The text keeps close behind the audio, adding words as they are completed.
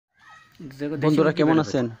বন্ধুরা কেমন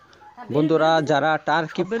আছেন? বন্ধুরা যারা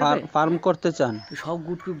টার্কি ফার্ম করতে চান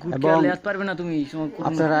এবং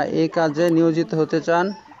আপনারা এই কাজে নিয়োজিত হতে চান,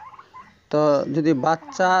 তো যদি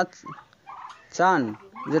বাচ্চা চান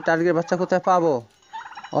যে টার্কির বাচ্চা কোথায় পাবো,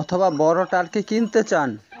 অথবা বড় টার্কি কিনতে চান,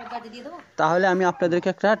 তাহলে আমি আপনাদেরকে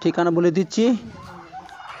একটা ঠিকানা বলে দিচ্ছি।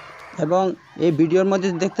 এবং এই ভিডিওর মধ্যে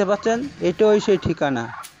দেখতে পাচ্ছেন, এটাই সেই ঠিকানা।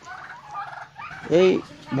 এই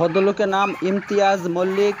ভদ্রলোকের নাম ইমতিয়াজ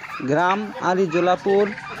মল্লিক, গ্রাম আরিজোলাপুর,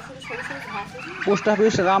 পোস্ট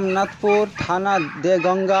অফিস রামনাথপুর, থানা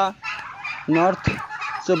দেগঙ্গা, নর্থ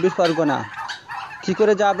 24 পরগনা। কী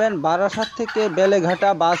করে যাবেন? বারাসাত থেকে বেলেঘাটা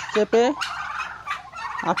বাস চেপে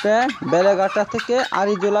আপনার বেলেঘাটা থেকে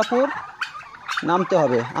আরিজোলাপুর নামতে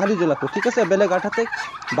হবে। আরিজোলাপুর, ঠিক আছে? বেলেঘাটা থেকে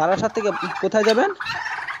বারাসাত থেকে কোথায় যাবেন?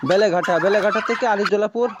 বেলেঘাটা থেকে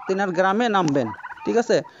আরিজোলাপুর তিনার গ্রামে নামবেন, ঠিক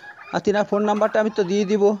আছে? আর তিনার ফোন নাম্বারটা আমি তো দিয়ে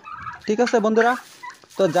দিব, ঠিক আছে বন্ধুরা?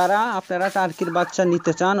 তো যারা আপনারা টার্কির বাচ্চা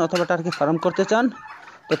নিতে চান অথবা টার্কি ফার্ম করতে চান,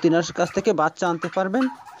 তো তিনার কাছ থেকে বাচ্চা আনতে পারবেন।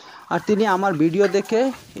 আর তিনি আমার ভিডিও দেখে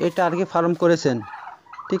এই টার্কি ফার্ম করেছেন,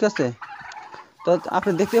 ঠিক আছে? তো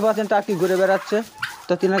আপনি দেখতে পাচ্ছেন টার্কি ঘুরে বেড়াচ্ছে।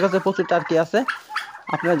 তো তিনার কাছে প্রচুর টার্কি আছে,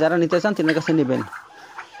 আপনারা যারা নিতে চান তিনার কাছে নেবেন।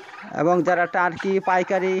 এবং যারা টার্কি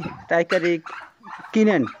পাইকারি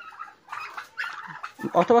কিনেন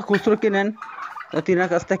অথবা খুচরো কিনেন, তো তিনার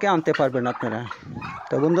কাছ থেকে আনতে পারবেন আপনারা।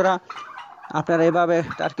 তো বন্ধুরা, আপনারা এভাবে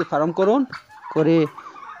টার্কি ফার্ম করুন, করে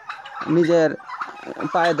নিজের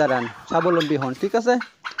পায়ে দাঁড়ান, স্বাবলম্বী হন, ঠিক আছে?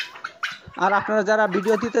 আর আপনারা যারা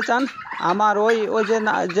ভিডিও দিতে চান, আমার ওই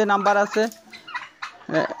যে নাম্বার আছে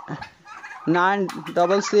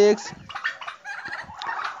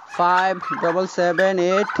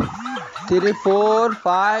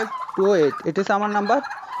 9676783458, এটি হচ্ছে আমার নাম্বার।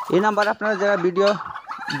 এই নাম্বারে আপনারা যারা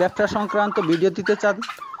ব্যবসা সংক্রান্ত ভিডিও দিতে চান,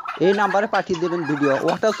 এই নাম্বারে পাঠিয়ে দেবেন ভিডিও,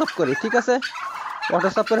 হোয়াটসঅ্যাপ করে, ঠিক আছে?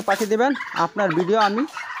 হোয়াটসঅ্যাপ করে পাঠিয়ে দেবেন, আপনার ভিডিও আমি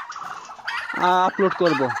আপলোড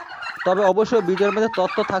করব। তবে অবশ্যই ভিডিওর মধ্যে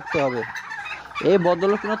তথ্য থাকতে হবে। এই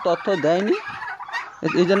ভদ্রলোক কোনো তথ্য দেয়নি,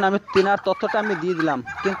 এই জন্য আমি তিনার তথ্যটা আমি দিয়ে দিলাম।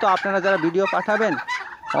 কিন্তু আপনারা যারা ভিডিও পাঠাবেন,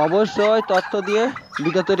 অবশ্যই তথ্য দিয়ে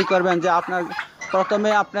ভিডিও তৈরি করবেন। যে আপনার প্রথমে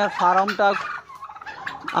আপনার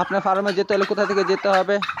ফার্মে যেতে হলে কোথা থেকে যেতে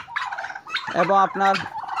হবে, এবং আপনার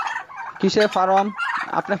কিসের ফার্ম,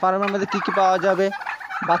 আপনার ফার্মের মধ্যে কী কী পাওয়া যাবে,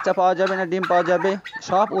 বাচ্চা পাওয়া যাবে না ডিম পাওয়া যাবে,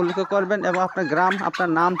 সব উল্লেখ করবেন। এবং আপনার গ্রাম, আপনার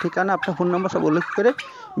নাম, ঠিকানা, আপনার ফোন নম্বর সব উল্লেখ করে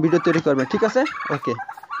ভিডিও তৈরি করবেন, ঠিক আছে? ওকে,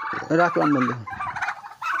 রাখলাম বন্ধু।